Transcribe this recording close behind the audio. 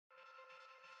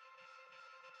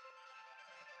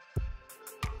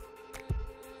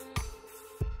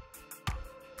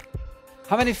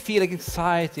How many feel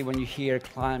anxiety when you hear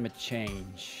climate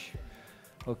change?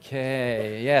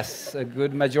 Okay, yes, a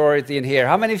good majority in here.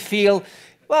 How many feel,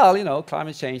 well, you know,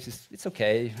 climate change it's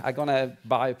okay. I'm gonna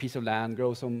buy a piece of land,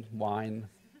 grow some wine.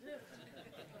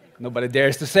 Nobody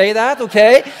dares to say that,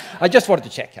 okay? I just wanted to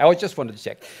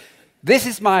check. This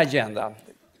is my agenda.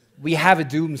 We have a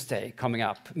doomsday coming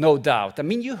up, no doubt. I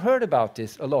mean, you heard about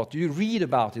this a lot. You read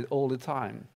about it all the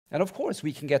time. And of course,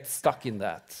 we can get stuck in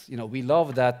that. You know, we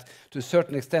love that to a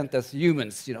certain extent as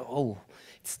humans. You know, oh,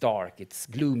 it's dark, it's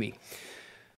gloomy,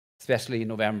 especially in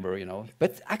November, you know.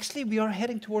 But actually, we are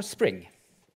heading towards spring.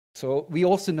 So we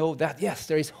also know that, yes,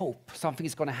 there is hope. Something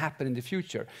is going to happen in the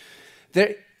future.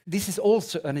 This is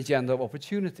also an agenda of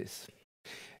opportunities.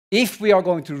 If we are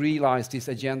going to realize this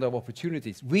agenda of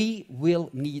opportunities, we will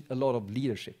need a lot of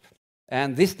leadership.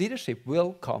 And this leadership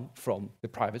will come from the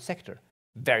private sector,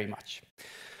 very much.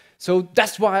 So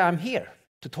that's why I'm here,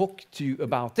 to talk to you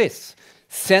about this.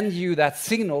 Send you that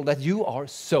signal that you are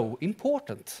so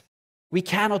important. We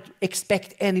cannot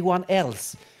expect anyone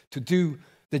else to do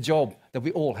the job that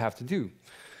we all have to do.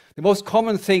 The most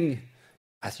common thing,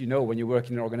 as you know, when you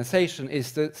work in an organization,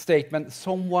 is the statement,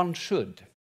 someone should.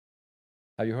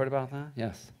 Have you heard about that?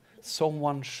 Yes.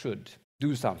 Someone should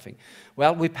do something.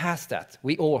 Well, we passed that.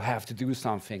 We all have to do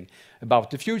something about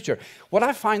the future. What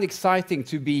I find exciting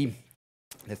to be,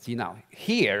 let's see now,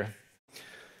 here,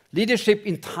 leadership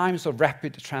in times of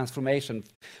rapid transformation.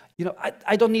 You know,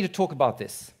 I don't need to talk about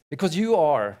this, because you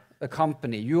are a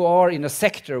company, you are in a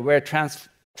sector where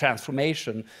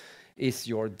transformation is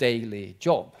your daily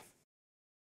job.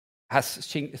 Has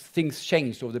things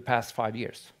changed over the past 5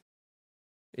 years?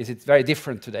 Is it very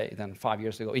different today than 5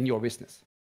 years ago in your business?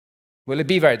 Will it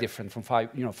be very different from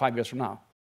 5 years from now?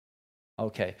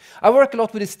 Okay. I work a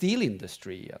lot with the steel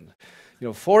industry and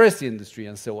forest industry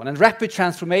and so on. And rapid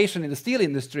transformation in the steel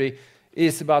industry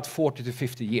is about 40 to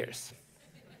 50 years.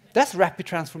 That's rapid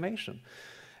transformation.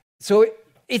 So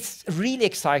it's really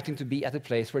exciting to be at a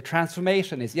place where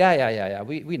transformation is,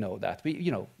 we know that.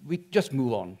 We just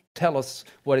move on. Tell us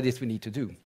what it is we need to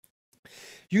do.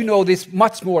 You know this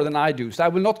much more than I do, so I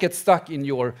will not get stuck in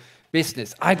your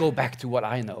business. I go back to what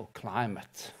I know,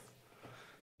 climate.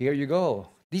 Here you go.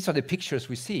 These are the pictures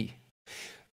we see.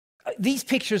 These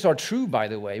pictures are true, by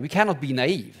the way. We cannot be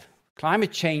naive.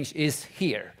 Climate change is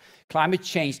here. Climate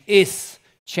change is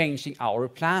changing our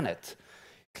planet.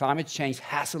 Climate change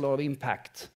has a lot of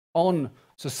impact on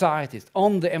societies,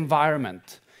 on the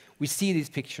environment. We see these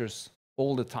pictures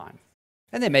all the time.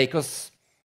 And they make us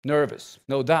nervous,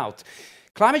 no doubt.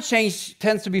 Climate change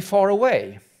tends to be far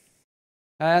away.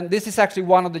 And this is actually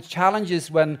one of the challenges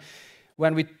when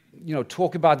we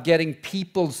talk about getting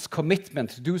people's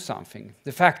commitment to do something.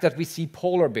 The fact that we see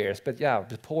polar bears, but yeah,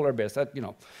 the polar bears,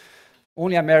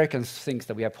 only Americans think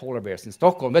that we have polar bears in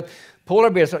Stockholm, but polar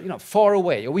bears are far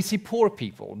away. Or we see poor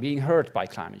people being hurt by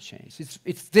climate change.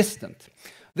 It's distant.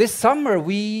 This summer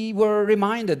we were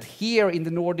reminded here in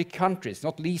the Nordic countries,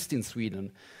 not least in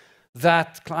Sweden,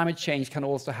 that climate change can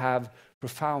also have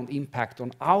profound impact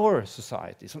on our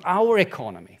societies, on our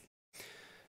economy.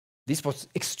 This was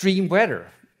extreme weather.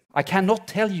 I cannot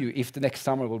tell you if the next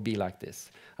summer will be like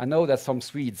this. I know that some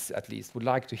Swedes, at least, would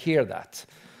like to hear that.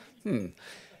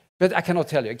 But I cannot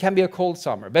tell you. It can be a cold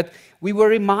summer. But we were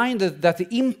reminded that the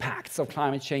impacts of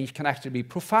climate change can actually be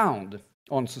profound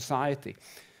on society,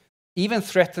 even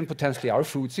threaten potentially our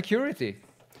food security.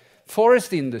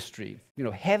 Forest industry,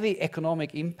 heavy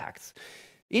economic impacts.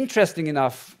 Interesting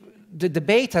enough, the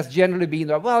debate has generally been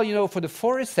that, well, for the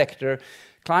forest sector,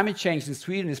 climate change in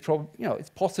Sweden is it's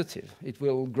positive. It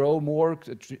will grow more,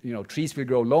 trees will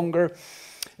grow longer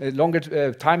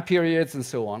time periods and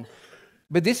so on.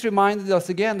 But this reminded us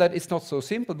again that it's not so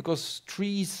simple, because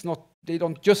trees, they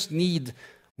don't just need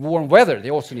warm weather,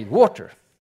 they also need water.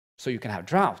 So you can have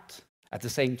drought at the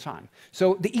same time.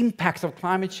 So the impact of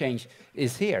climate change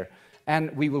is here,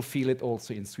 and we will feel it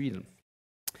also in Sweden.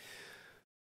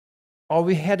 Are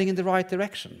we heading in the right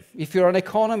direction? If you're an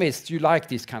economist, you like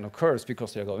these kind of curves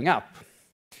because they're going up.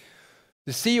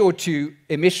 The CO2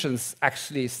 emissions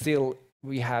actually still,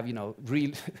 we have,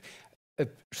 a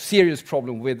serious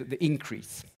problem with the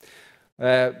increase.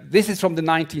 This is from the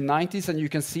 1990s, and you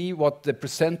can see what the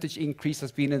percentage increase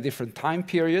has been in different time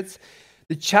periods.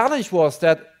 The challenge was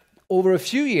that over a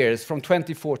few years, from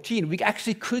 2014, we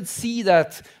actually could see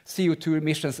that CO2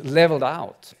 emissions leveled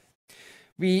out.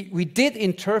 We did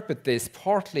interpret this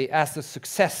partly as a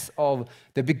success of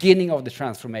the beginning of the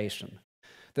transformation.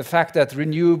 The fact that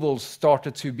renewables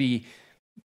started to be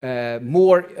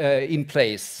more in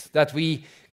place, that we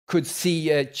could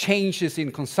see changes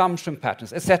in consumption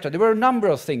patterns, etc. There were a number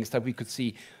of things that we could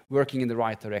see working in the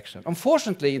right direction.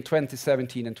 Unfortunately, in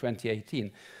 2017 and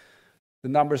 2018, the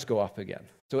numbers go up again.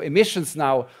 So emissions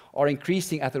now are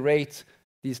increasing at a rate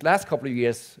these last couple of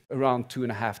years around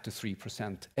 2.5% to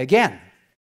 3% again.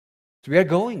 So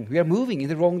we are moving in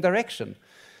the wrong direction.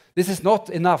 This is not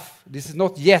enough. This is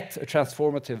not yet a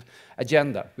transformative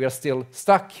agenda. We are still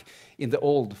stuck in the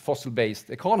old fossil-based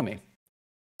economy.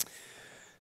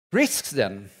 Risks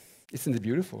then, isn't it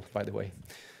beautiful, by the way?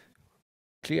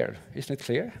 Clear, isn't it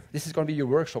clear? This is going to be your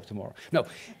workshop tomorrow. No,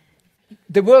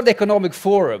 the World Economic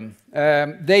Forum,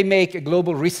 they make a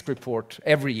global risk report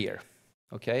every year.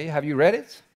 Okay, have you read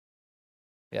it?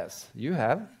 Yes, you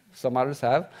have. Some others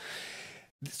have.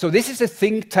 So this is a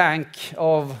think tank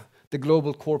of the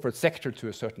global corporate sector to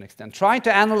a certain extent, trying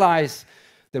to analyze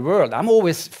the world. I'm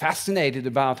always fascinated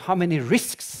about how many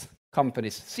risks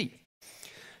companies see.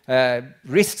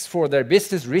 Risks for their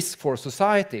business, risks for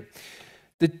society.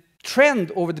 The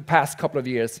trend over the past couple of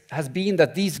years has been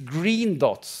that these green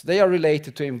dots, they are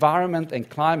related to environment and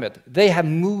climate. They have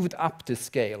moved up the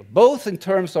scale, both in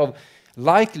terms of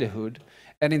likelihood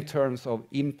and in terms of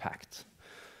impact.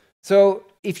 So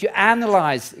if you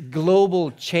analyze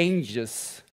global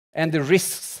changes and the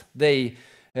risks they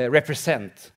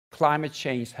represent, climate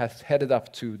change has headed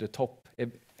up to the top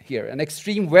here. And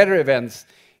extreme weather events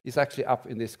is actually up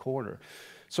in this corner.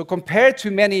 So compared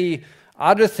to many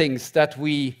other things that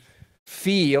we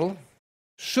feel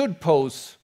should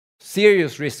pose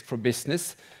serious risk for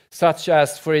business, such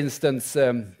as, for instance,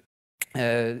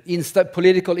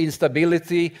 political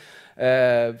instability,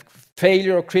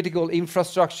 failure of critical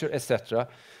infrastructure, etc.,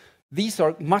 these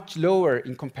are much lower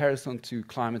in comparison to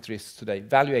climate risks today,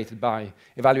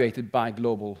 evaluated by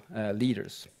global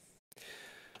leaders.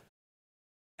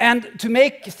 And to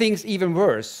make things even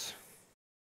worse,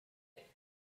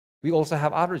 we also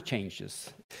have other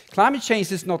changes. Climate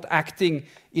change is not acting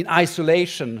in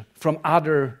isolation from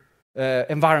other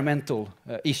environmental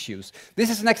issues. This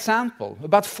is an example.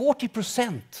 About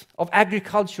 40% of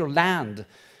agricultural land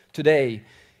today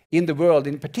in the world,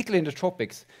 in particular in the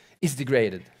tropics, is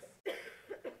degraded.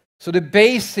 So the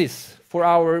basis for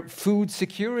our food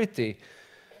security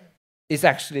is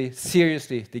actually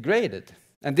seriously degraded.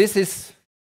 And this is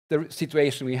the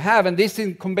situation we have. And this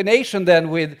in combination then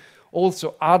with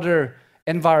also other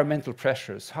environmental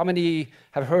pressures. How many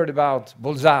have heard about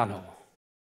Bolzano?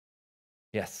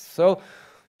 Yes. So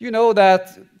you know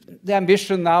that the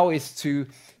ambition now is to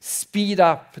speed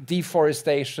up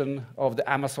deforestation of the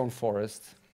Amazon forest.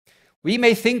 We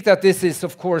may think that this is,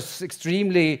 of course,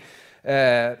 extremely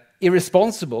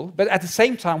irresponsible, but at the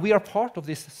same time, we are part of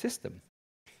this system.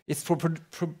 It's for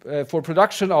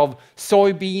production of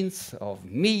soybeans, of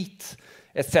meat,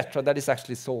 etc., that is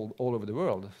actually sold all over the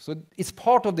world. So it's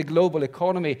part of the global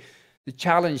economy, the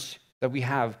challenge that we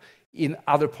have in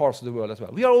other parts of the world as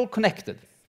well. We are all connected.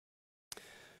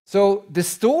 So the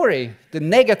story, the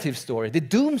negative story, the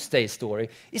doomsday story,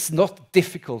 is not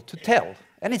difficult to tell.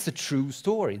 And it's a true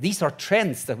story. These are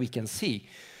trends that we can see.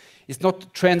 It's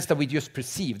not trends that we just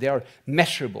perceive. They are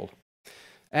measurable.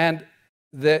 And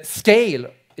the scale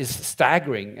is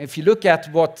staggering. If you look at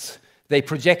what they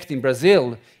project in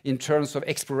Brazil in terms of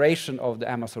exploration of the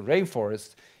Amazon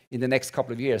rainforest in the next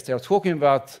couple of years, they are talking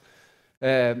about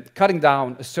cutting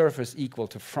down a surface equal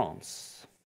to France.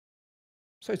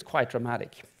 So it's quite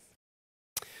dramatic.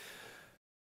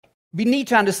 We need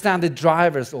to understand the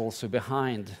drivers also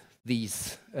behind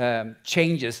these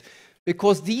changes,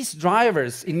 because these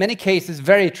drivers, in many cases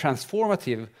very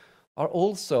transformative, are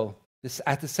also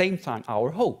at the same time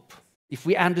our hope. If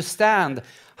we understand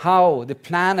how the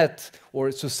planet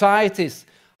or societies,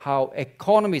 how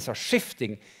economies are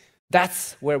shifting,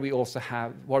 that's where we also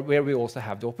have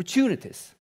the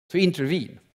opportunities to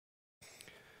intervene.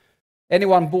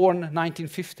 Anyone born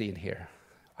 1950 in here?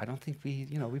 I don't think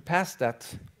we passed that.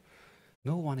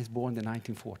 No one is born in the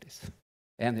 1940s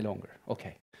any longer.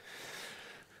 Okay.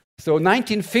 So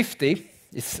 1950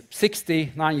 is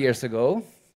 69 years ago.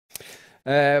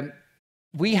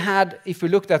 We had, if we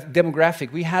looked at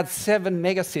demographic, we had 7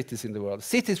 megacities in the world,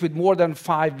 cities with more than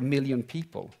 5 million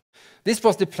people. This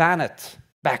was the planet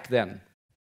back then.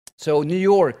 So New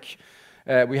York,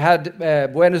 we had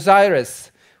Buenos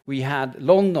Aires, we had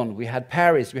London, we had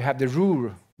Paris, we had the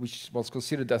Ruhr, which was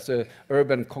considered as an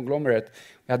urban conglomerate.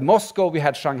 We had Moscow, we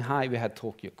had Shanghai, we had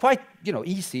Tokyo. Quite,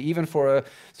 easy, even for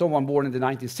someone born in the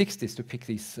 1960s to pick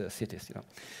these cities,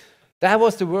 That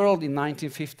was the world in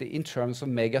 1950 in terms of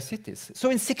mega cities. So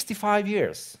in 65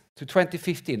 years to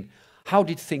 2015, how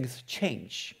did things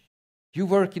change? You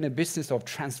work in a business of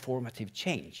transformative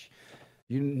change.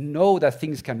 You know that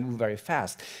things can move very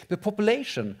fast. The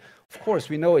population, of course,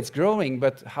 we know it's growing,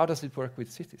 but how does it work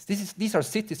with cities? These are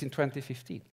cities in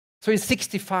 2015. So in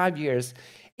 65 years,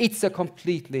 it's a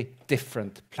completely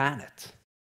different planet.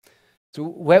 So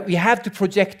we have to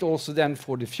project also then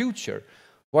for the future.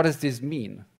 What does this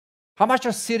mean? How much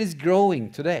are cities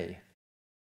growing today?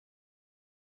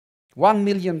 1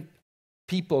 million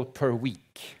people per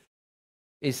week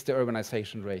is the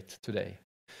urbanization rate today.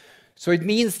 So it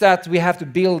means that we have to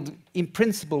build, in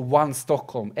principle, 1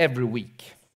 Stockholm every week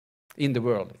in the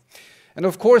world. And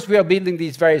of course, we are building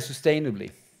these very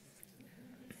sustainably.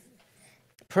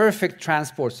 Perfect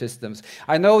transport systems.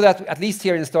 I know that at least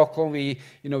here in Stockholm, we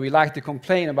like to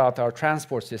complain about our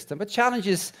transport system, but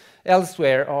challenges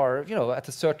elsewhere are, at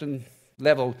a certain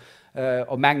level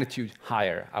of magnitude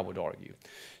higher, I would argue.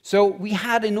 So we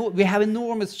have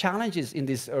enormous challenges in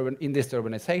this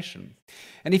urbanization.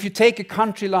 And if you take a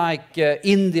country like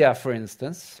India, for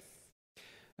instance,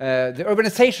 the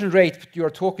urbanization rate you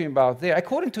are talking about there,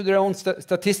 according to their own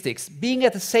statistics, being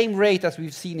at the same rate as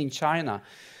we've seen in China,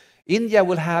 India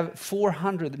will have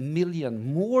 400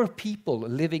 million more people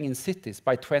living in cities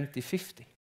by 2050.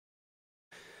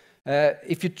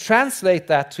 If you translate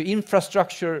that to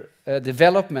infrastructure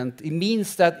development, it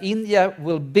means that India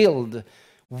will build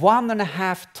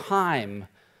 1.5 times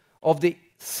of the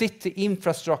city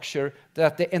infrastructure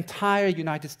that the entire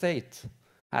United States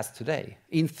has today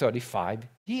in 35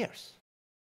 years.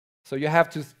 So you have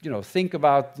to, think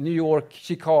about New York,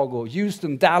 Chicago,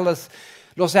 Houston, Dallas,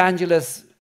 Los Angeles,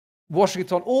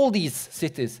 Washington, all these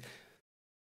cities,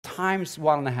 times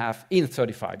 1.5 in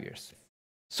 35 years.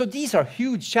 So these are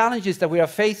huge challenges that we are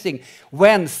facing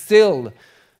when still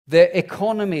the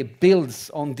economy builds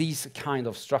on these kind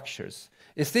of structures.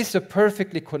 Is this a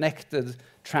perfectly connected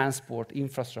transport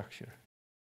infrastructure?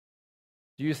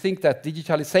 Do you think that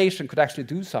digitalization could actually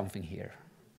do something here?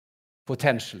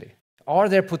 Potentially. Are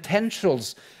there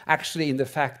potentials actually in the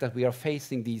fact that we are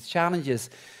facing these challenges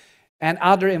and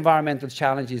other environmental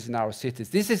challenges in our cities?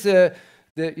 This is a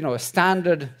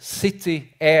standard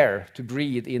city air to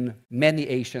breathe in many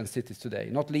Asian cities today,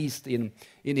 not least in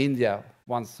India,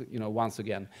 once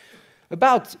again.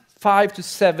 About 5 to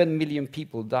 7 million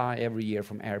people die every year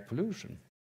from air pollution.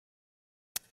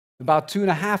 About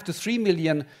 2.5 to 3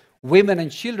 million women and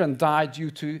children die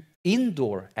due to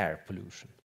indoor air pollution.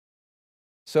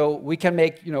 So we can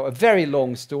make a very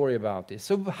long story about this.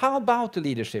 So how about the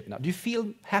leadership now? Do you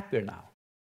feel happier now?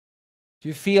 Do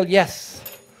you feel, yes,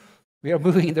 we are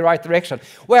moving in the right direction?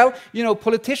 Well,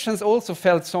 politicians also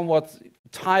felt somewhat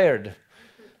tired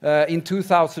in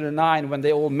 2009 when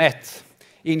they all met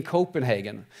in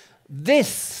Copenhagen.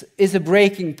 This is a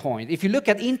breaking point. If you look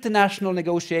at international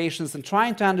negotiations and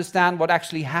trying to understand what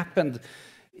actually happened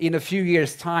in a few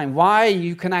years' time, why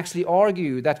you can actually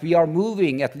argue that we are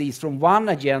moving at least from one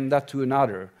agenda to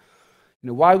another.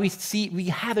 Why we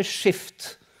have a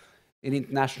shift in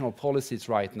international policies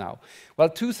right now. Well,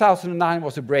 2009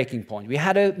 was a breaking point. We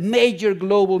had a major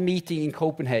global meeting in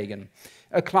Copenhagen,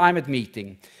 a climate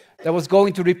meeting that was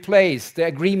going to replace the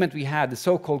agreement we had, the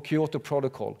so-called Kyoto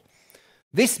Protocol.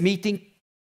 This meeting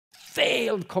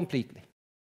failed completely,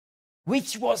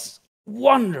 which was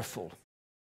wonderful.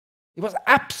 It was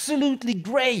absolutely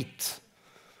great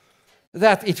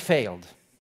that it failed.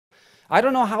 I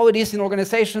don't know how it is in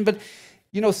organization, but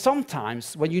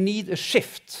sometimes when you need a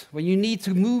shift, when you need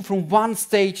to move from one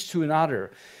stage to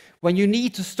another, when you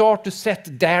need to start to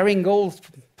set daring goals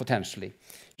potentially,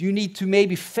 you need to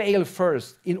maybe fail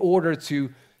first in order to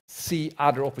see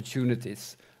other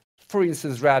opportunities. For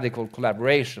instance, radical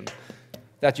collaboration,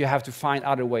 that you have to find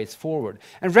other ways forward.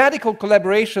 And radical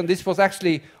collaboration, this was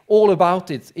actually all about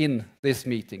it in this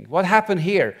meeting. What happened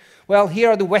here? Well, here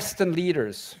are the Western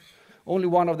leaders. Only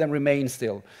one of them remains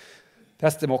still.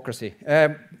 That's democracy.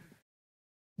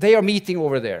 They are meeting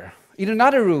over there. In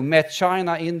another room met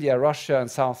China, India, Russia,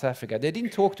 and South Africa. They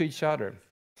didn't talk to each other.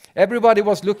 Everybody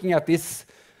was looking at this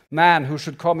man who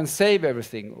should come and save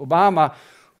everything, Obama,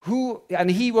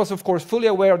 and he was, of course, fully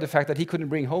aware of the fact that he couldn't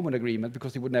bring home an agreement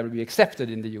because he would never be accepted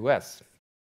in the US.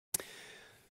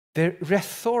 The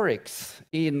rhetorics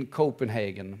in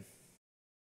Copenhagen,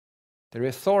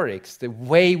 the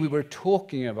way we were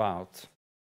talking about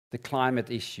the climate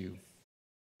issue,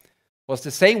 was the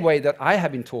same way that I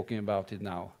have been talking about it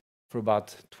now for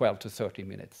about 12 to 30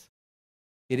 minutes.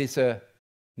 It is a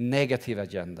negative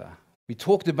agenda. We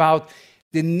talked about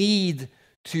the need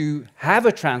to have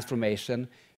a transformation,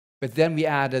 but then we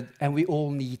added, and we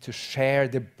all need to share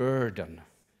the burden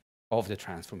of the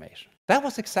transformation. That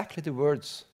was exactly the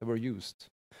words that were used.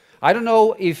 I don't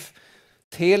know if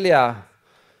Telia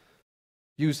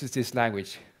uses this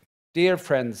language. dear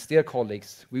friends, dear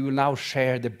colleagues, we will now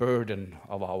share the burden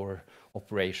of our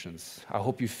operations. I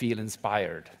hope you feel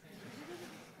inspired.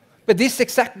 But this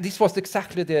was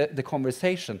exactly the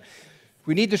conversation.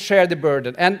 We need to share the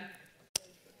burden. And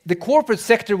the corporate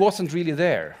sector wasn't really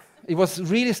there. It was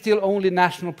really still only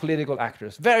national political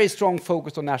actors, very strong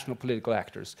focus on national political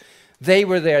actors. They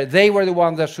were there. They were the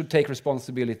ones that should take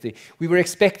responsibility. We were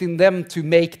expecting them to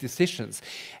make decisions.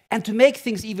 And to make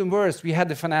things even worse, we had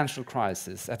the financial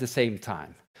crisis at the same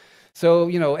time. So,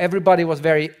 everybody was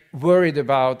very worried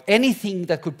about anything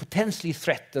that could potentially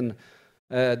threaten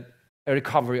a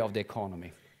recovery of the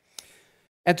economy.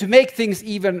 And to make things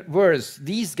even worse,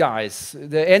 these guys,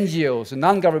 the NGOs, the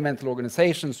non-governmental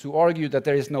organizations who argue that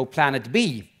there is no planet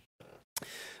B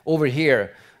over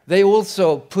here, they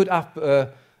also put up an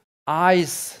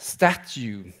ice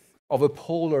statue of a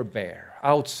polar bear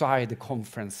outside the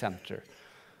conference center.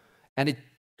 And it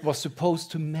was supposed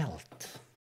to melt.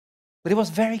 But it was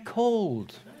very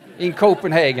cold in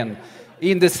Copenhagen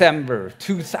in December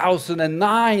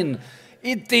 2009.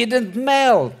 It didn't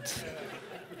melt.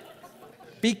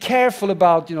 Be careful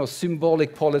about,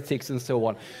 symbolic politics and so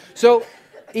on. So,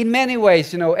 in many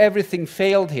ways, everything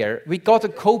failed here. We got a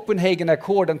Copenhagen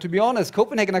Accord, and to be honest,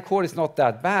 Copenhagen Accord is not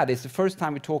that bad. It's the first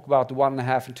time we talk about the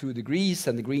 1.5 and 2 degrees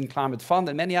and the Green Climate Fund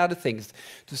and many other things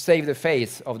to save the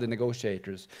face of the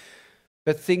negotiators.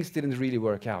 But things didn't really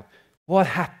work out. What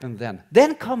happened then?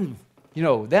 Then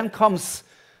comes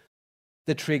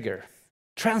the trigger.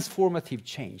 Transformative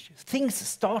change. Things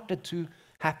started to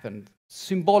happen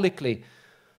symbolically.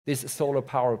 This solar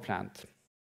power plant.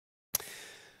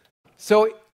 So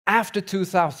after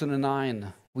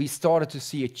 2009, we started to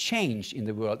see a change in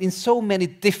the world in so many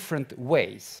different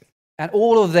ways. And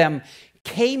all of them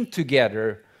came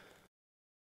together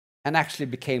and actually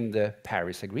became the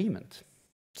Paris Agreement.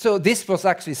 So this was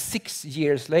actually 6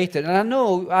 years later. And I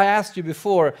know I asked you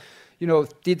before,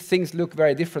 did things look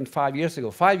very different 5 years ago?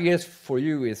 5 years for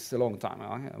you is a long time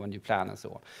when you plan and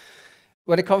so on.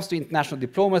 When it comes to international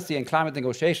diplomacy and climate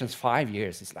negotiations, 5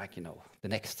 years is like, the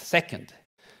next second.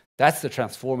 That's the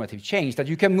transformative change, that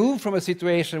you can move from a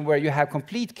situation where you have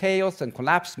complete chaos and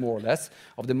collapse, more or less,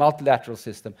 of the multilateral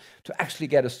system to actually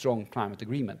get a strong climate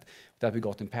agreement that we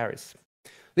got in Paris.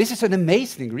 This is an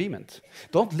amazing agreement.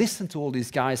 Don't listen to all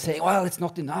these guys saying, well, it's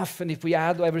not enough, and if we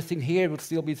add everything here, it will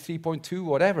still be 3.2,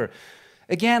 whatever.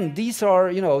 Again, these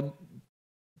are,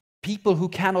 people who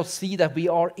cannot see that we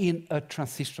are in a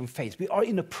transition phase. We are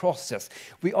in a process.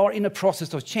 We are in a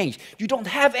process of change. You don't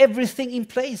have everything in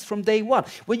place from day one.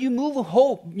 When you move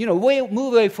home,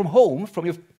 move away from home, from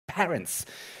your parents,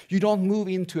 you don't move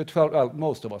into a 12, well,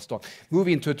 most of us don't, move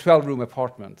into a 12-room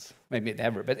apartment. Maybe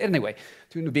never, but anyway,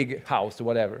 to a big house or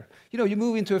whatever. You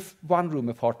move into a one-room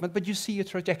apartment, but you see a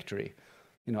trajectory.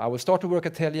 I will start to work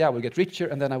at Telia, I will get richer,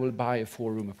 and then I will buy a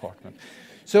 4-room apartment.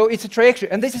 So it's a trajectory,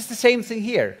 and this is the same thing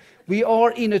here. We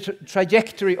are in a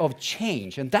trajectory of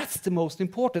change, and that's the most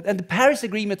important. And the Paris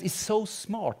Agreement is so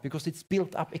smart because it's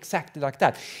built up exactly like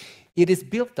that. It is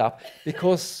built up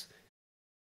because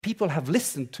people have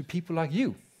listened to people like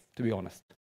you, to be honest.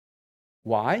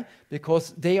 Why?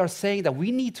 Because they are saying that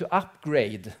we need to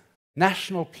upgrade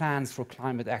national plans for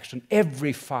climate action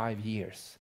every 5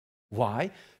 years. Why?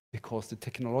 Because the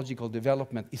technological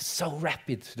development is so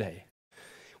rapid today.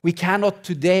 We cannot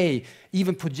today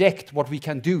even project what we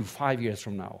can do 5 years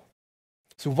from now.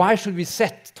 So why should we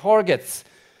set targets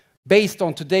based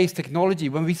on today's technology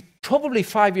when we probably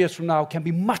 5 years from now can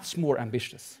be much more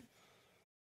ambitious?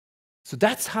 So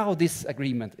that's how this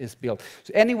agreement is built.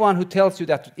 So anyone who tells you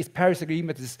that this Paris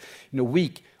Agreement is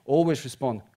weak, always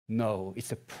respond, no,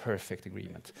 it's a perfect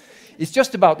agreement. It's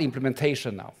just about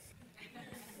implementation now.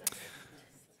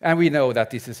 And we know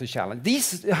that this is a challenge.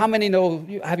 These, how many know,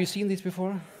 have you seen this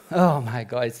before? Oh my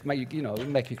God, it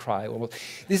make me cry almost.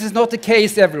 This is not the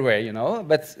case everywhere,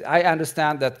 but I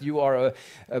understand that you are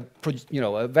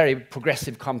a very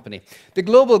progressive company. The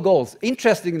global goals,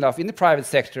 interesting enough, in the private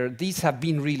sector, these have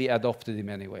been really adopted in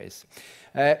many ways.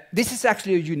 This is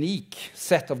actually a unique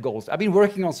set of goals. I've been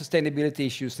working on sustainability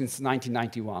issues since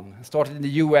 1991. I started in the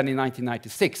UN in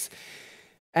 1996.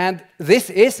 And this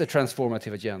is a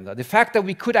transformative agenda. The fact that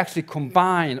we could actually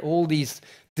combine all these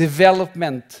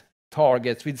development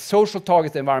targets with social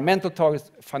targets, environmental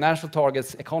targets, financial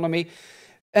targets, economy,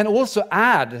 and also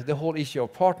add the whole issue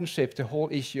of partnership, the whole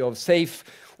issue of safe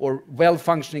or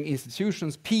well-functioning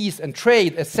institutions, peace and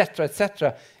trade,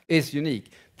 etc., is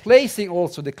unique. Placing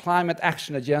also the climate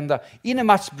action agenda in a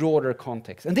much broader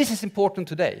context. And this is important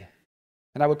today.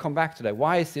 And I will come back to that.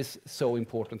 Why is this so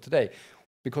important today?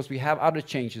 Because we have other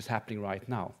changes happening right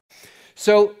now.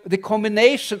 So the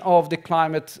combination of the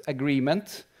climate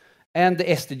agreement and the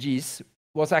SDGs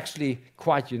was actually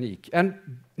quite unique. And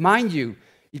mind you,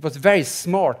 it was very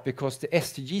smart because the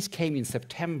SDGs came in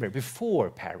September before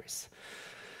Paris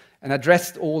and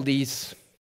addressed all these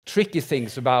tricky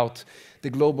things about the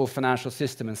global financial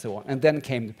system and so on. And then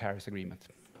came the Paris Agreement.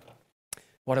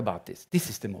 What about this? This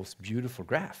is the most beautiful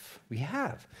graph we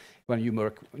have when you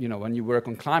work, when you work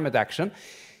on climate action.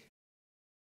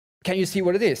 Can you see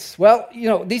what it is? Well,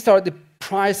 these are the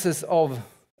prices of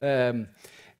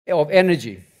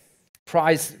energy.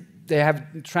 They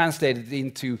have translated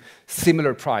into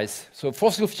similar price. So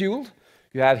fossil fuel,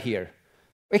 you have here,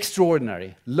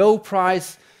 extraordinary, low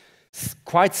price,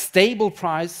 quite stable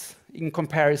price in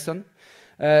comparison,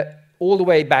 all the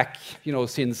way back,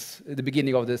 since the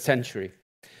beginning of the century.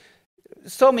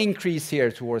 Some increase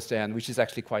here towards the end, which is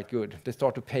actually quite good. They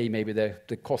start to pay maybe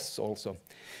the costs also.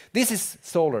 This is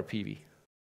solar PV.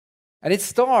 And it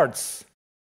starts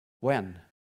when?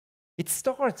 It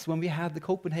starts when we had the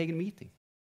Copenhagen meeting.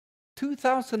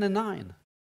 2009,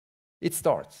 it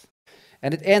starts.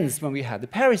 And it ends when we had the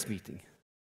Paris meeting,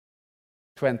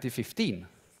 2015.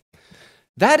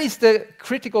 That is the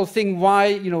critical thing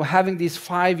why having these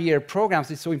 5-year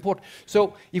programs is so important.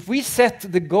 So if we set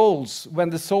the goals when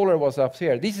the solar was up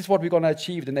here, this is what we're going to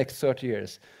achieve the next 30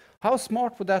 years. How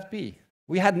smart would that be?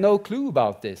 We had no clue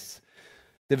about this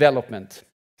development.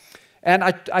 And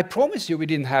I promise you we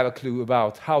didn't have a clue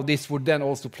about how this would then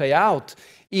also play out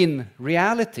in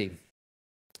reality.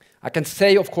 I can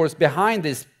say, of course, behind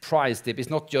this price dip, it's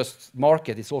not just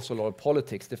market, it's also a lot of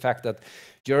politics. The fact that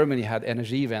Germany had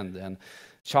Energiewende and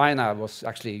China was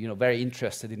actually very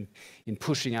interested in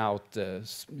pushing out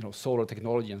solar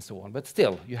technology and so on. But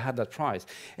still, you had that price.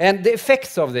 And the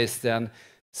effects of this then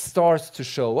starts to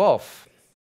show off.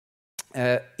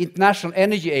 International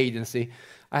Energy Agency,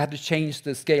 I had to change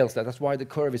the scales there. That's why the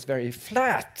curve is very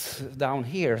flat down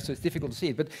here, so it's difficult to see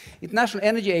it. But International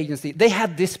Energy Agency, they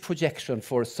had this projection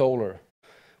for solar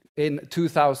in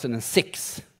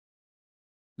 2006.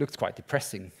 Looks quite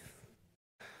depressing.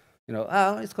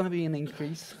 It's going to be an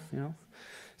increase.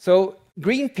 So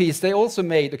Greenpeace, they also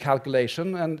made a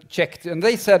calculation and checked, and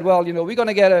they said, well, we're going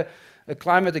to get a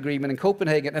climate agreement in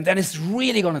Copenhagen, and then it's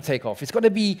really going to take off. It's going to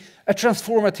be a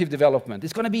transformative development.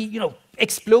 It's going to be,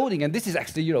 exploding, and this is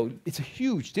actually, it's a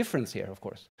huge difference here, of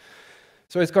course.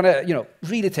 So it's going to,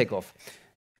 really take off.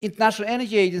 International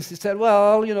Energy Agency said,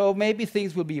 well, maybe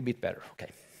things will be a bit better. Okay.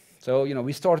 So,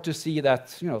 we started to see that,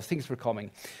 things were coming.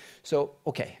 So,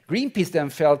 okay, Greenpeace then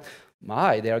felt,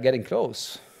 they are getting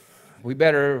close. We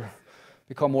better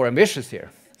become more ambitious here.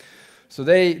 So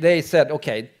they said,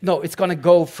 okay, no, it's going to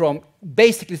go from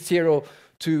basically 0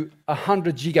 to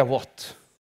 100 gigawatt.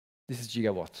 This is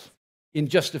gigawatt. In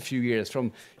just a few years,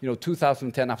 from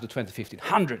 2010 up to 2015,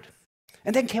 100.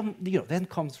 And then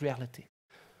comes reality.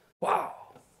 Wow.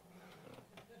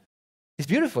 It's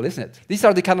beautiful, isn't it? These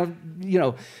are the kind of,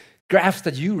 graphs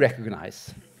that you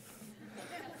recognize.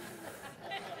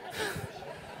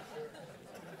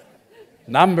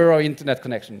 Number of internet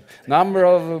connection, number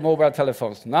of mobile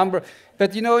telephones,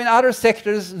 but in other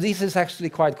sectors, this is actually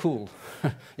quite cool.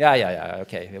 yeah,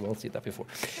 okay, we've all seen that before.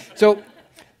 So,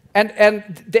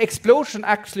 and the explosion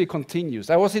actually continues.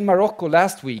 I was in Morocco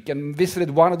last week and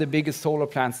visited one of the biggest solar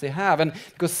plants they have, and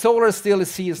because solar still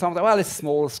is seen as something, well, it's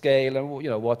small scale, and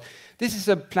what. This is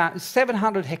a plant,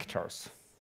 700 hectares.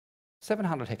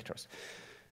 700 hectares.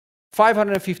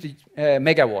 550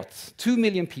 megawatts, 2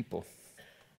 million people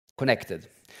connected.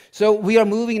 So we are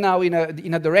moving now in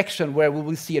a direction where we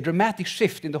will see a dramatic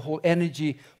shift in the whole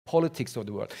energy politics of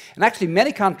the world. And actually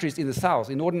many countries in the south,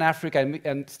 in Northern Africa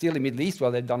and still in the Middle East,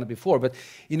 well, they've done it before, but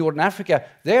in Northern Africa,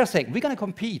 they are saying, we're going to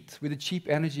compete with the cheap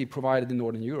energy provided in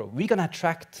Northern Europe. We're going to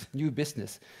attract new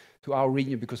business to our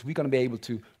region because we're going to be able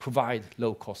to provide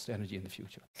low-cost energy in the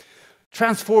future.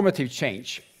 Transformative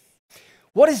change.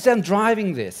 What is then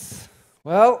driving this?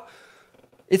 Well,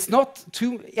 it's not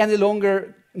any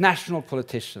longer national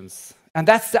politicians. And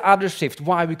that's the other shift,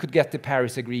 why we could get the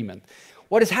Paris Agreement.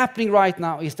 What is happening right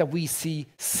now is that we see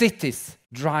cities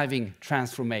driving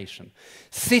transformation.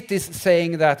 Cities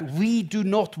saying that we do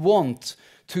not want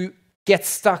to get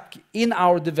stuck in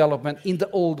our development in the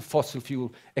old fossil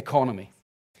fuel economy.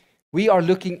 We are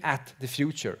looking at the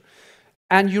future.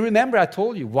 And you remember I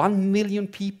told you 1 million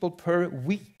people per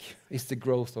week is the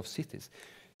growth of cities.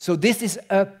 So this is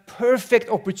a perfect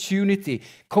opportunity,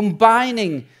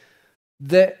 combining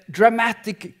the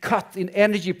dramatic cut in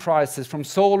energy prices from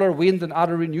solar, wind, and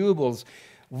other renewables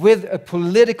with a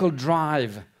political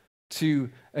drive to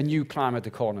a new climate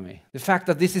economy. The fact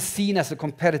that this is seen as a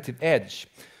competitive edge.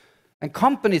 And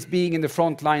companies being in the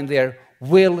front line there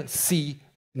will see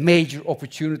major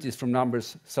opportunities from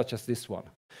numbers such as this one.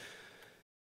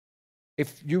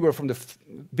 if you were from the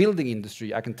building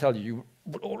industry, I can tell you, you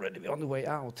would already be on the way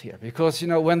out here. Because, you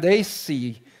know, when they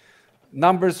see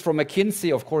numbers from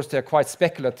McKinsey, of course, they're quite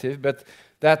speculative, but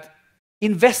that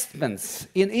investments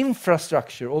in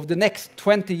infrastructure over the next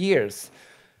 20 years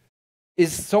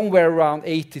is somewhere around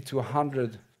 80 to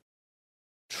 100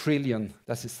 trillion,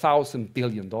 that's $1,000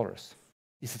 billion.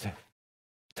 It's a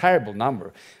terrible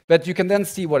number. But you can then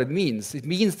see what it means. It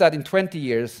means that in 20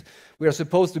 years, we are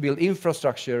supposed to build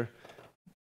infrastructure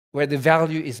where the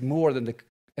value is more than the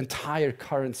entire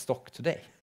current stock today.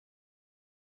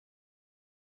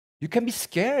 You can be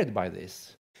scared by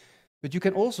this, but you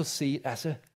can also see it as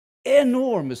an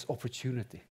enormous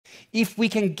opportunity. If we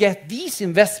can get these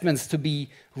investments to be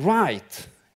right,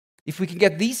 if we can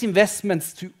get these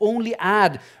investments to only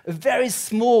add a very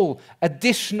small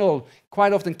additional,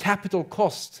 quite often capital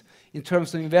cost in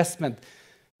terms of investment,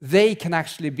 they can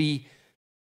actually be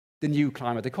the new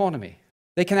climate economy.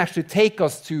 They can actually take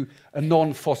us to a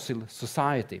non-fossil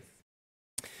society.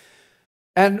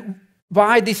 And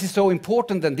why this is so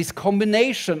important, and this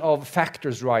combination of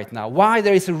factors right now, why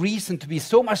there is a reason to be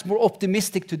so much more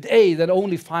optimistic today than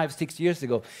only 5-6 years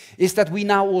ago, is that we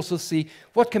now also see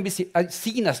what can be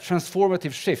seen as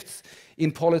transformative shifts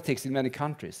in politics in many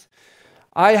countries.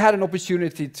 I had an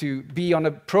opportunity to be on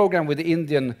a program with the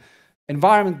Indian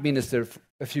environment minister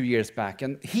a few years back,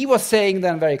 and he was saying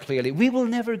then very clearly, we will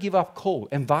never give up coal.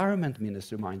 Environment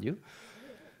minister, mind you.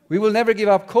 We will never give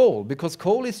up coal, because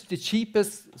coal is the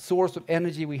cheapest source of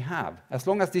energy we have. As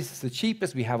long as this is the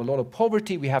cheapest, we have a lot of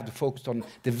poverty, we have to focus on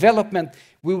development,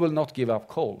 we will not give up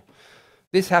coal.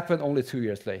 This happened only 2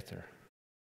 years later.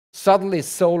 Suddenly,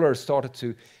 solar started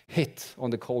to hit on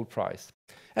the coal price.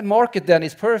 And market then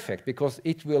is perfect, because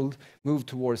it will move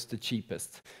towards the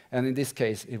cheapest. And in this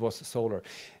case, it was solar.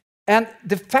 And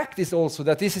the fact is also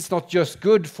that this is not just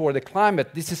good for the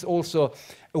climate, this is also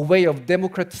a way of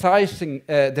democratizing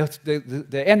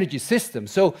the energy system.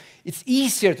 So it's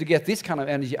easier to get this kind of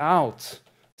energy out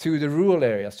to the rural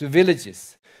areas, to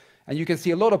villages. And you can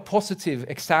see a lot of positive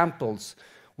examples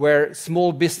where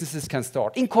small businesses can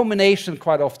start, in combination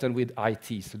quite often with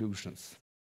IT solutions.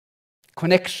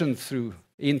 Connection through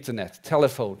internet,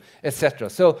 telephone, etc.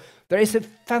 So there is a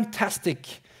fantastic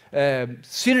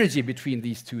synergy between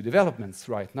these two developments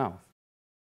right now.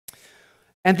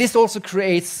 And this also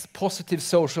creates positive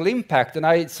social impact. And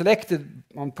I selected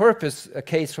on purpose a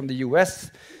case from the US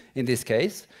in this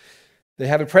case. They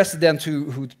have a president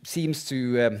who seems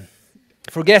to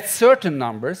forget certain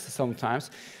numbers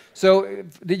sometimes. So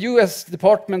the US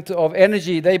Department of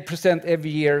Energy, they present every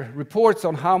year reports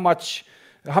on how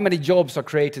many jobs are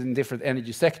created in different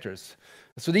energy sectors.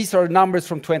 So these are numbers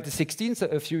from 2016, so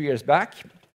a few years back.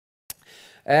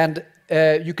 And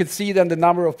you can see then the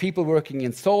number of people working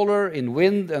in solar, in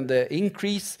wind, and the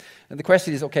increase. And the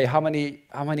question is, okay, how many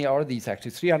are these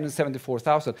actually?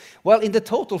 374,000. Well, in the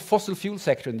total fossil fuel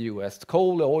sector in the US,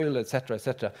 coal, oil,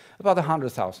 etc., about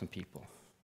 100,000 people.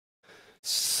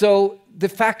 So the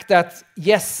fact that,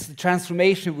 yes, the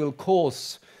transformation will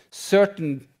cause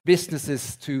certain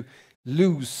businesses to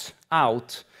lose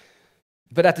out,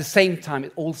 but at the same time,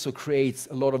 it also creates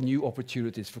a lot of new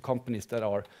opportunities for companies that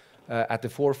are at the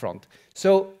forefront.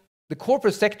 So the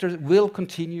corporate sector will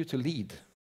continue to lead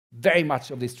very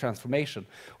much of this transformation.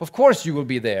 Of course, you will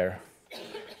be there.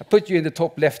 I put you in the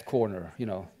top left corner, you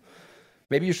know.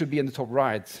 Maybe you should be in the top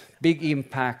right. Big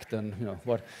impact and, you know,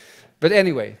 what. But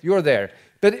anyway, you're there.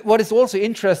 But what is also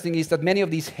interesting is that many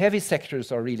of these heavy sectors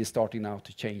are really starting now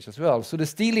to change as well. So the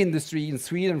steel industry in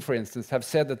Sweden, for instance, have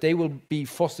said that they will be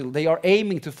they are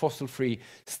aiming to fossil-free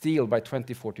steel by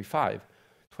 2045.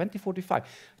 2045.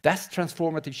 That's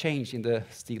transformative change in the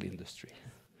steel industry.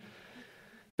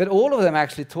 But all of them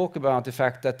actually talk about the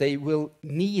fact that they will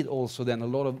need also then a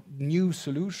lot of new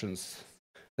solutions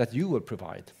that you will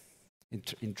provide.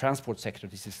 In transport sector,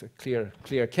 this is a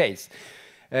clear case.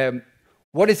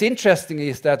 What is interesting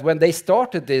is that when they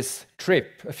started this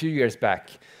trip a few years back,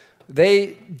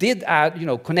 they did add,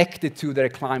 connect it to their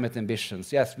climate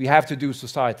ambitions. Yes, we have to do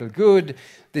societal good.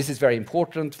 This is very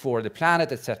important for the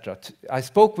planet, etc. I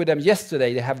spoke with them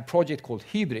yesterday. They have a project called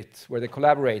Hybrid, where they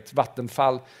collaborate,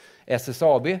 Vattenfall,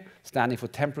 SSAB, standing for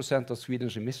 10% of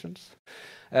Sweden's emissions,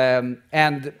 and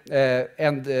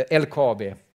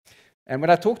LKAB. And when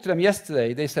I talked to them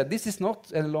yesterday, they said, this is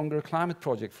not any longer a climate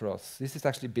project for us. This is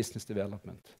actually business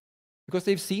development. Because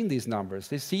they've seen these numbers.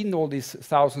 They've seen all these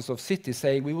thousands of cities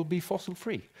saying we will be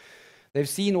fossil-free. They've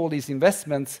seen all these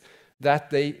investments that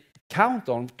they count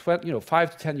on 5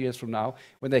 to 10 years from now,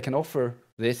 when they can offer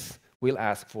this, we'll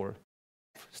ask for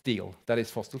steel that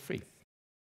is fossil-free.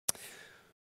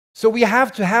 So we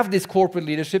have to have this corporate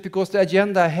leadership because the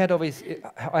agenda ahead of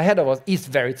us is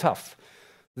very tough.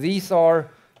 These are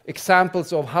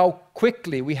examples of how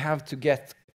quickly we have to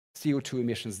get CO2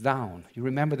 emissions down. You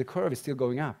remember the curve is still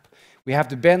going up. We have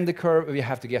to bend the curve, we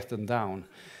have to get them down.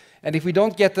 And if we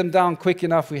don't get them down quick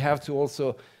enough, we have to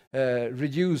also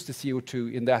reduce the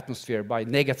CO2 in the atmosphere by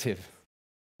negative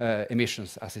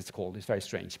emissions, as it's called. It's very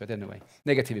strange, but anyway,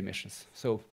 negative emissions.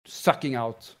 So sucking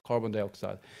out carbon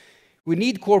dioxide. We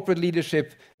need corporate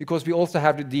leadership because we also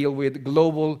have to deal with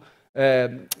global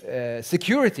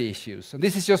security issues. And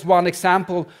this is just one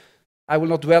example. I will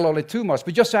not dwell on it too much,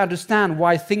 but just to understand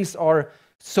why things are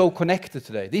so connected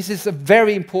today. This is a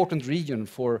very important region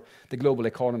for the global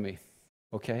economy.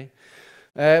 Okay?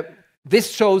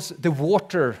 This shows the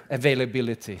water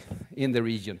availability in the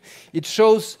region. It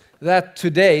shows that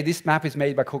today, this map is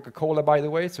made by Coca-Cola, by the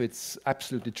way, so it's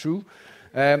absolutely true.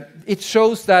 It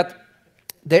shows that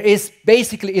there is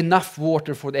basically enough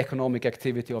water for the economic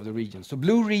activity of the region. So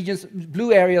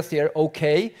blue areas here,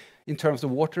 okay, in terms of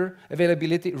water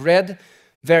availability. Red,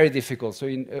 very difficult, so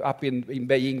up in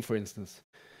Beijing, for instance.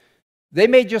 They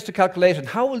made just a calculation.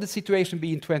 How will the situation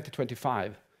be in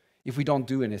 2025 if we don't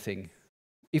do anything?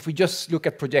 If we just look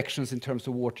at projections in terms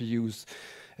of water use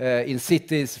in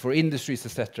cities, for industries,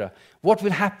 etc. What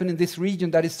will happen in this region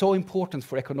that is so important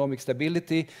for economic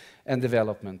stability and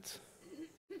development?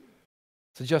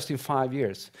 So just in 5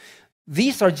 years.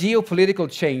 These are geopolitical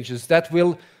changes that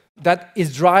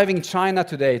is driving China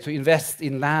today to invest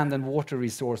in land and water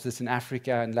resources in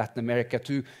Africa and Latin America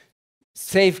to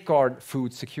safeguard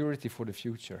food security for the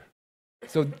future.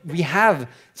 So we have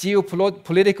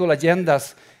geopolitical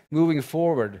agendas moving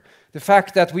forward. The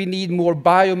fact that we need more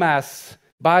biomass,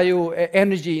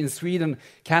 bioenergy in Sweden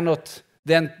cannot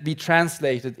then be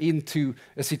translated into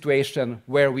a situation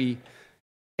where we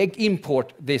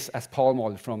import this as palm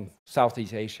oil from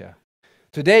Southeast Asia.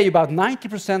 Today, about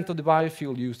 90% of the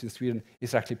biofuel used in Sweden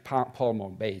is actually palm oil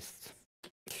based.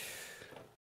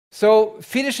 So,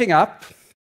 finishing up,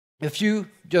 a few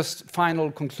just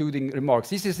final concluding remarks.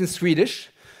 This is in Swedish.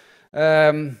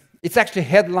 It's actually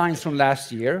headlines from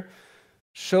last year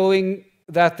showing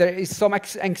that there is some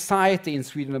anxiety in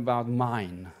Sweden about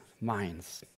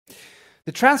mines.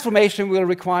 The transformation will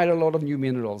require a lot of new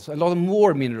minerals, a lot of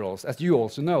more minerals, as you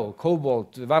also know,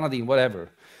 cobalt, vanadium, whatever.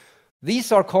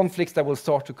 These are conflicts that will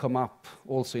start to come up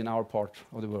also in our part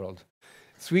of the world.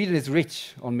 Sweden is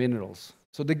rich on minerals.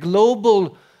 So the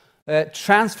global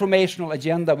transformational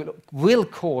agenda will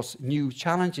cause new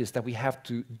challenges that we have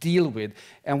to deal with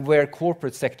and where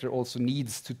corporate sector also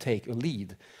needs to take a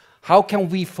lead. How can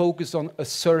we focus on a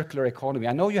circular economy?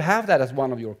 I know you have that as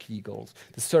one of your key goals,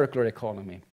 the circular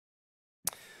economy.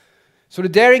 So the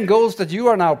daring goals that you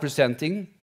are now presenting,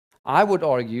 I would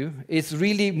argue, is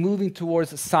really moving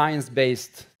towards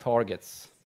science-based targets.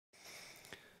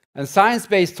 And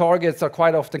science-based targets are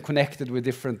quite often connected with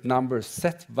different numbers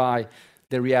set by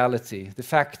the reality. The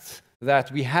fact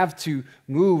that we have to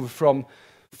move from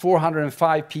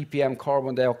 405 ppm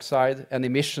carbon dioxide and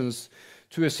emissions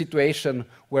to a situation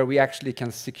where we actually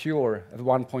can secure a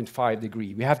 1.5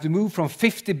 degree. We have to move from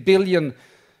 50 billion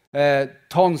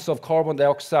tons of carbon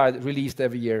dioxide released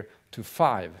every year to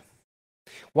 5.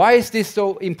 Why is this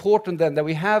so important then that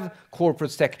we have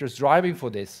corporate sectors driving for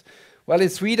this? Well, in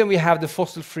Sweden we have the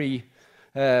fossil-free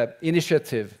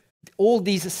initiative. All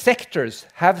these sectors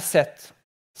have set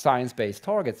science-based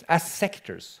targets as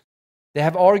sectors. They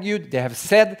have argued, they have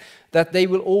said that they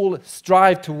will all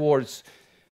strive towards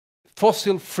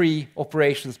fossil-free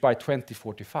operations by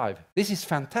 2045. This is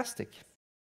fantastic.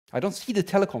 I don't see the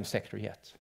telecom sector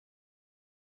yet.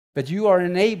 But you are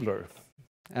an enabler.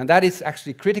 And that is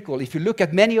actually critical. If you look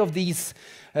at many of these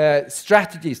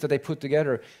strategies that they put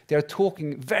together, they're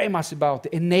talking very much about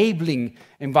the enabling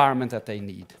environment that they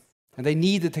need. And they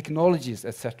need the technologies,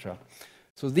 etc.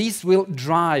 So these will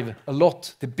drive a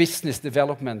lot the business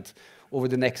development over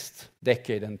the next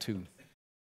decade and two.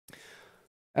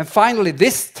 And finally,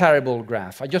 this terrible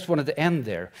graph, I just wanted to end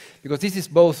there, because this is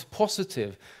both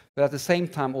positive, but at the same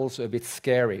time also a bit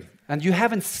scary. And you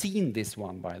haven't seen this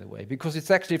one, by the way, because it's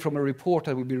actually from a report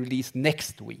that will be released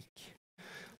next week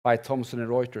by Thomson &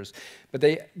 Reuters. But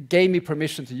they gave me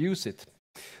permission to use it.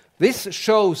 This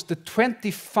shows the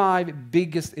 25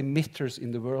 biggest emitters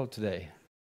in the world today.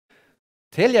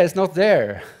 Telia is not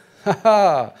there.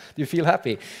 Do you feel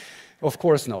happy? Of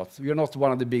course not. We are not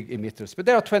one of the big emitters. But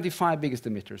there are 25 biggest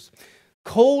emitters.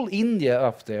 Coal India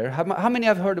up there. How many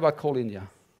have heard about Coal India?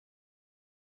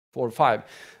 4 or 5.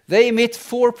 They emit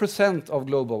 4% of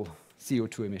global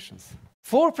CO2 emissions.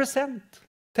 4%!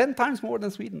 10 times more than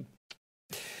Sweden.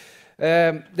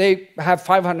 They have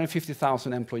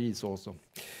 550,000 employees also.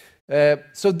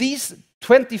 So these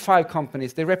 25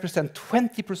 companies, they represent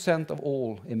 20% of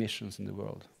all emissions in the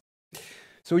world.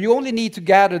 So you only need to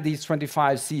gather these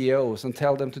 25 CEOs and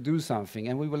tell them to do something,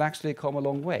 and we will actually come a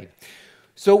long way.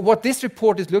 So what this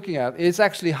report is looking at is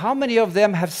actually how many of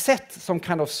them have set some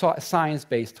kind of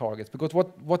science-based targets. Because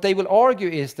what they will argue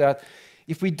is that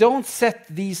if we don't set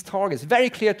these targets, very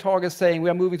clear targets saying we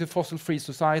are moving to fossil-free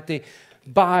society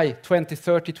by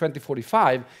 2030,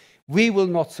 2045, we will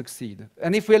not succeed.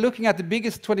 And if we're looking at the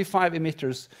biggest 25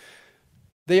 emitters,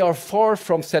 they are far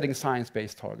from setting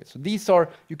science-based targets. So these are,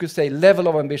 you could say, level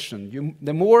of ambition.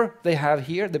 The more they have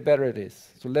here, the better it is.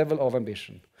 So level of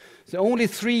ambition. So only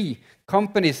 3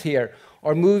 companies here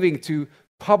are moving to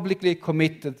publicly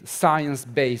committed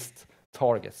science-based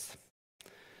targets.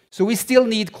 So we still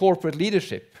need corporate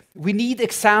leadership. We need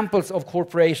examples of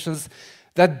corporations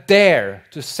that dare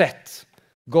to set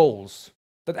goals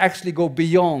that actually go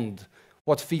beyond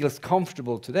what feels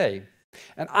comfortable today.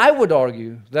 And I would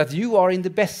argue that you are in the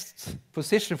best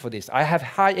position for this. I have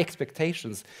high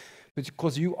expectations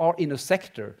because you are in a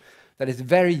sector that is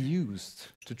very used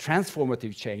to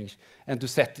transformative change and to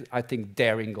set, I think,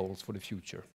 daring goals for the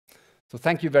future. So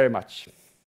thank you very much.